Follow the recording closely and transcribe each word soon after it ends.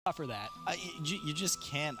For that. You just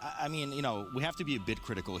can't. I mean, you know, we have to be a bit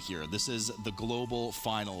critical here. This is the global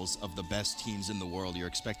finals of the best teams in the world. You're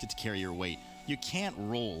expected to carry your weight. You can't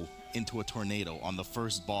roll into a tornado on the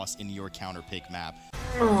first boss in your counter pick map.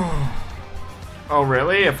 Oh,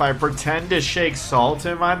 really? If I pretend to shake salt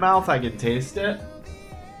in my mouth, I can taste it?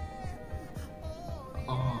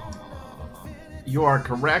 Oh. You are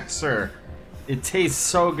correct, sir. It tastes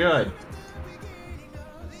so good.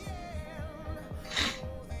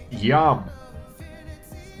 Yum.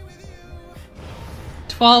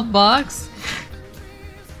 $12.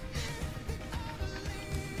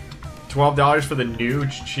 $12 for the new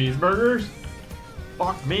cheeseburgers?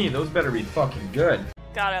 Fuck me, those better be fucking good.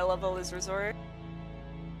 God, I love Eliz Resort.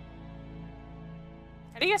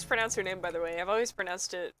 How do you guys pronounce her name, by the way? I've always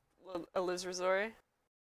pronounced it Eliz Resort.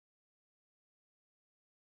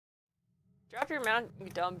 Drop your mount, you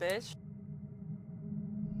dumb bitch.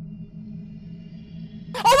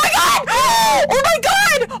 Oh my god! Oh my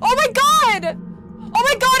god! Oh my god! Oh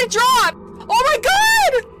my god, it dropped! Oh my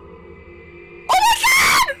god! Oh my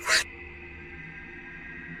god!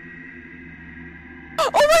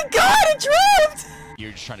 Oh my god, it dropped!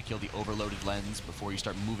 You're just trying to kill the overloaded lens before you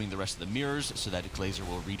start moving the rest of the mirrors so that Glazer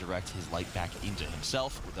will redirect his light back into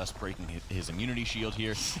himself, thus breaking his immunity shield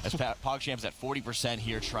here. As PogChamp's at 40%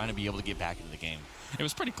 here, trying to be able to get back into the game. It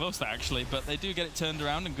was pretty close there, actually, but they do get it turned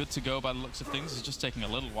around and good to go by the looks of things. It's just taking a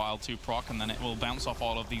little while to proc, and then it will bounce off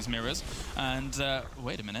all of these mirrors. And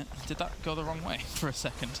wait a minute, did that go the wrong way for a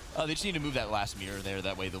second? They just need to move that last mirror there.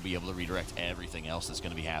 That way they'll be able to redirect everything else that's going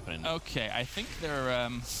to be happening. Okay, I think they're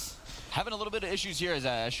having a little bit of issues here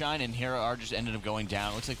as Shine and Hera are just ended up going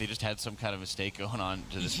down. Looks like they just had some kind of mistake going on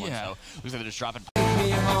to this one, so looks like they're just dropping.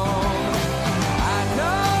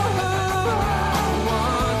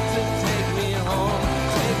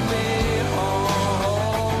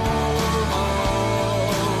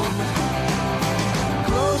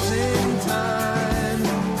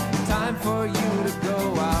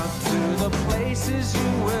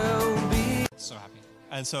 So happy.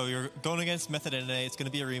 And so you're going against Method NA. It's going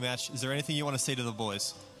to be a rematch. Is there anything you want to say to the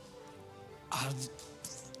boys?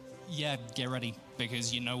 Yeah, get ready,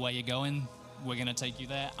 because you know where you're going. We're going to take you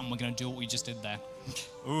there, and we're going to do what we just did there.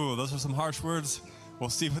 Ooh, those are some harsh words.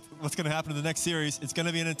 We'll see what's going to happen in the next series. It's going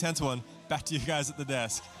to be an intense one. Back to you guys at the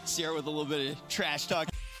desk. Sierra with a little bit of trash talk.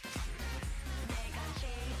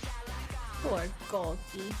 Poor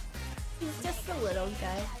Golky. He's just a little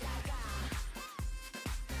guy.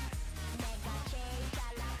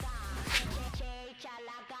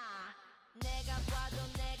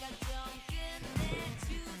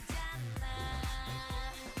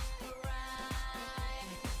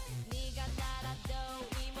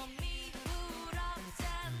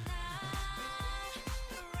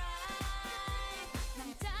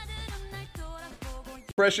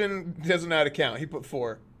 Expression doesn't know how to count. He put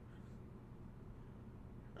 4.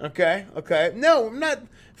 Okay, okay. No, I'm not.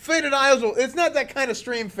 Faded Idols. It's not that kind of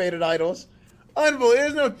stream, Faded Idols.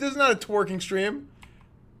 Unbelievable. This is not a twerking stream.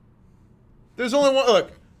 There's only one.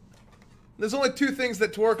 Look. There's only 2 things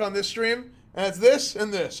that twerk on this stream, and it's this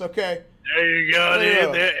and this, okay? There you go,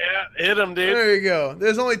 dude. There, yeah, hit him, dude. There you go.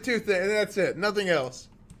 There's only 2 things, and that's it. Nothing else.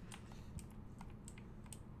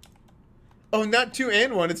 Oh, not 2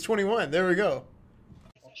 and 1. It's 21. There we go.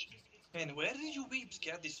 Man, where did you weeps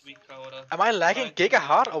get this week, Crowder? Am I lagging Giga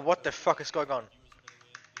hard, or what the fuck is going on?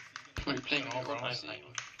 We're playing all wrong.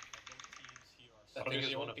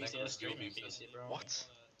 What?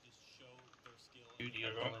 Dude,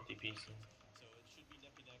 you're wrong at the PC.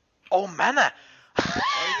 Oh, mana!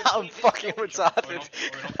 I'm fucking retarded.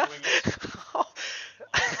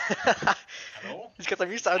 He's got the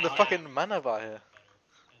music out of the fucking mana bar here.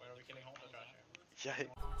 Yeah.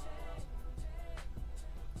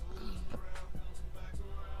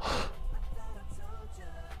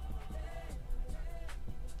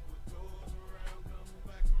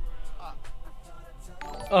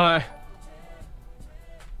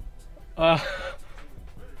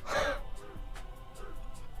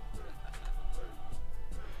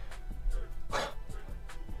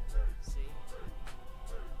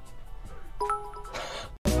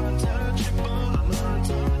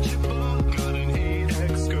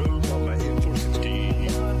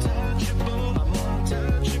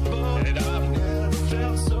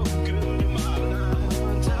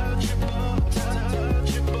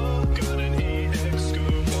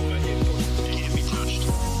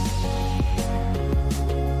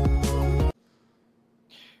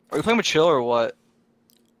 Are we playing with Chill or what?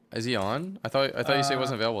 Is he on? I thought you said he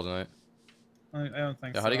wasn't available tonight. I don't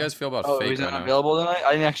think so. How do you guys feel about Fake he's right not now? available tonight?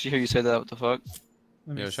 I didn't actually hear you say that. What the fuck?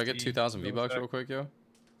 Yo, should I get 2,000 V-Bucks real quick, yo?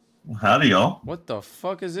 Howdy, y'all. What the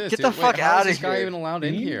fuck is this? Get dude? the fuck how out is this of guy here. even allowed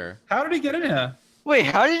in here? How did he get in here? Wait,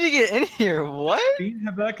 how did you get in here? What? Do you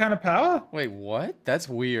have that kind of power? Wait, what? That's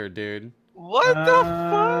weird, dude. What the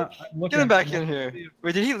fuck? Get him back in here.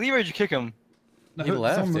 Wait, did he leave or did you kick him? He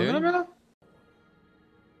left, dude.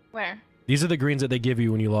 Where? These are the greens that they give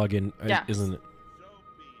you when you log in, Yes. isn't it?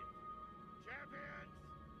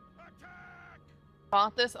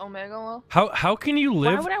 Bought this Omega. How can you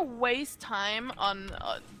live? Why would I waste time on?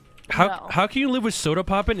 How can you live with soda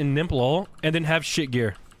poppin' and nimp lol and then have shit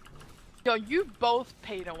gear? Yo, you both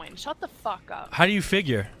pay to win. Shut the fuck up. How do you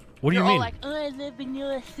figure? What do You're you all mean? like, oh, I live in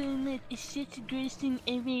your summit. It's such a great thing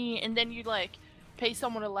ever. And then you like pay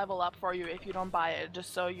someone to level up for you if you don't buy it,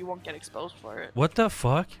 just so you won't get exposed for it. What the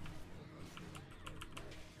fuck?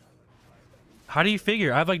 How do you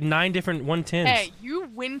figure? I have like 9 different 110s. Hey, you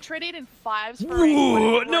win traded in 5s for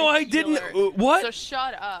Ooh, a no, I didn't. What? So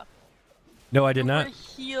shut up. No, I did You're not. a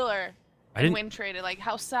healer. I didn't. Win traded. Like,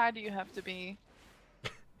 how sad do you have to be?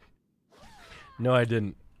 No, I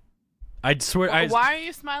didn't. I swear. Why are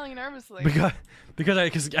you smiling nervously? Because I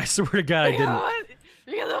swear to God I didn't.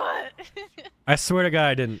 Because what? I swear to God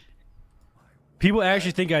I didn't. People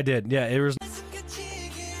actually think I did. Yeah, it was.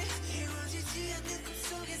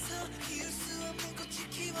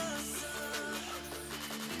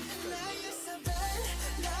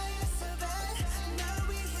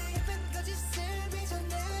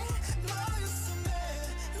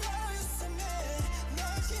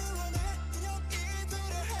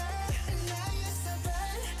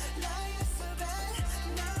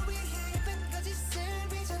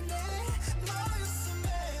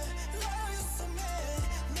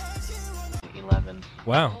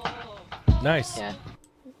 Wow. Nice. Yeah.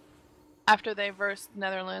 After they versed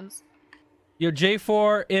Netherlands. Yo,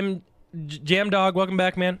 J4M Jam Dog, welcome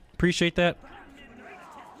back, man. Appreciate that.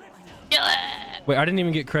 Wait, I didn't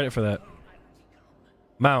even get credit for that.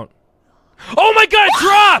 Mount. Oh my God, it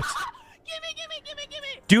dropped!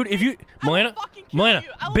 Dude, if you, Milena,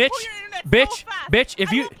 bitch,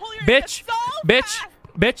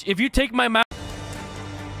 if you take my mouth.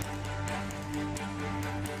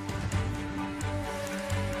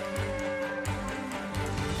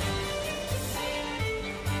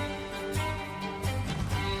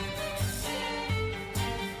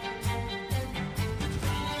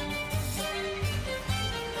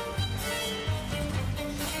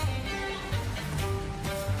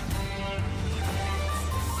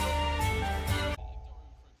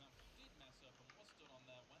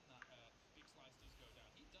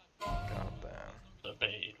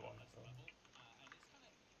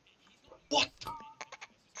 What?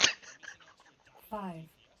 5,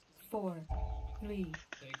 4, 3,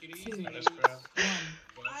 2, 1.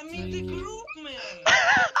 I'm in the group, man.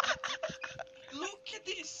 Look at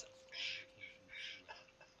this.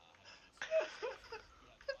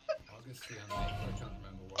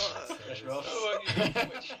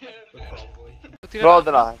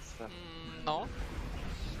 Bloodlust. No.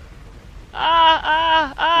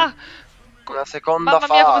 Ah! Una seconda Mamma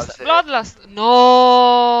mia, come fase. Bloodlust?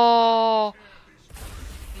 No!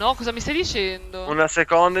 No, cosa mi stai dicendo? Una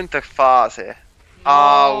seconda interfase.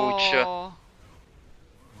 Ouch.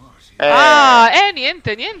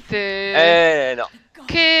 Niente. No.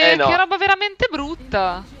 Che no. roba veramente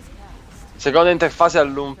brutta. Seconda interfase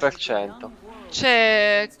all'1%.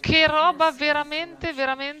 Cioè, che roba veramente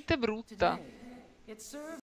brutta.